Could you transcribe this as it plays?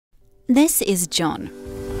This is John.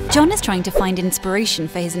 John is trying to find inspiration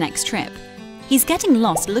for his next trip. He's getting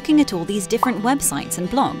lost looking at all these different websites and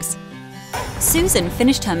blogs. Susan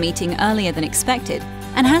finished her meeting earlier than expected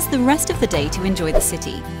and has the rest of the day to enjoy the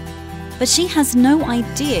city. But she has no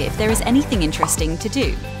idea if there is anything interesting to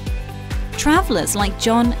do. Travelers like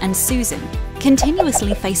John and Susan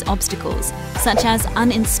continuously face obstacles such as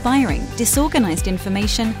uninspiring, disorganized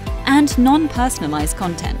information and non-personalized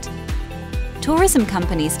content. Tourism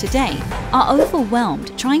companies today are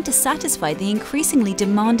overwhelmed trying to satisfy the increasingly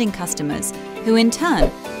demanding customers who in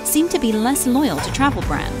turn seem to be less loyal to travel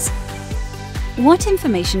brands. What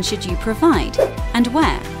information should you provide and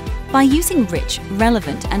where? By using rich,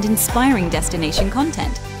 relevant and inspiring destination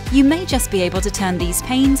content, you may just be able to turn these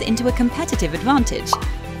pains into a competitive advantage.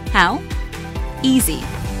 How? Easy,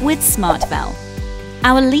 with Smartvel.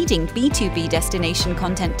 Our leading B2B destination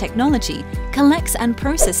content technology collects and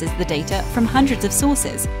processes the data from hundreds of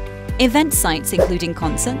sources, event sites including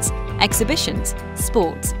concerts, exhibitions,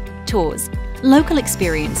 sports, tours, local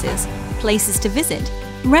experiences, places to visit,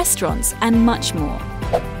 restaurants, and much more.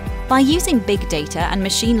 By using big data and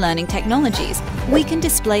machine learning technologies, we can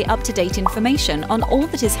display up-to-date information on all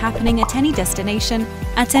that is happening at any destination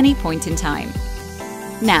at any point in time.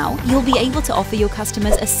 Now, you'll be able to offer your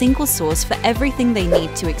customers a single source for everything they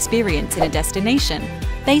need to experience in a destination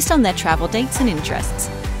based on their travel dates and interests.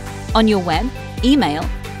 On your web, email,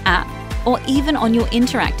 app, or even on your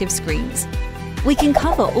interactive screens. We can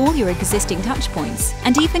cover all your existing touchpoints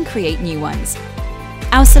and even create new ones.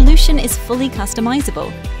 Our solution is fully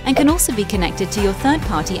customizable and can also be connected to your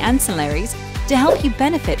third-party ancillaries to help you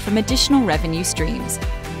benefit from additional revenue streams.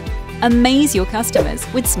 Amaze your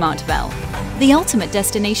customers with Smartvel, the ultimate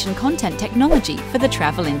destination content technology for the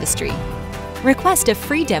travel industry. Request a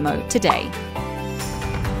free demo today.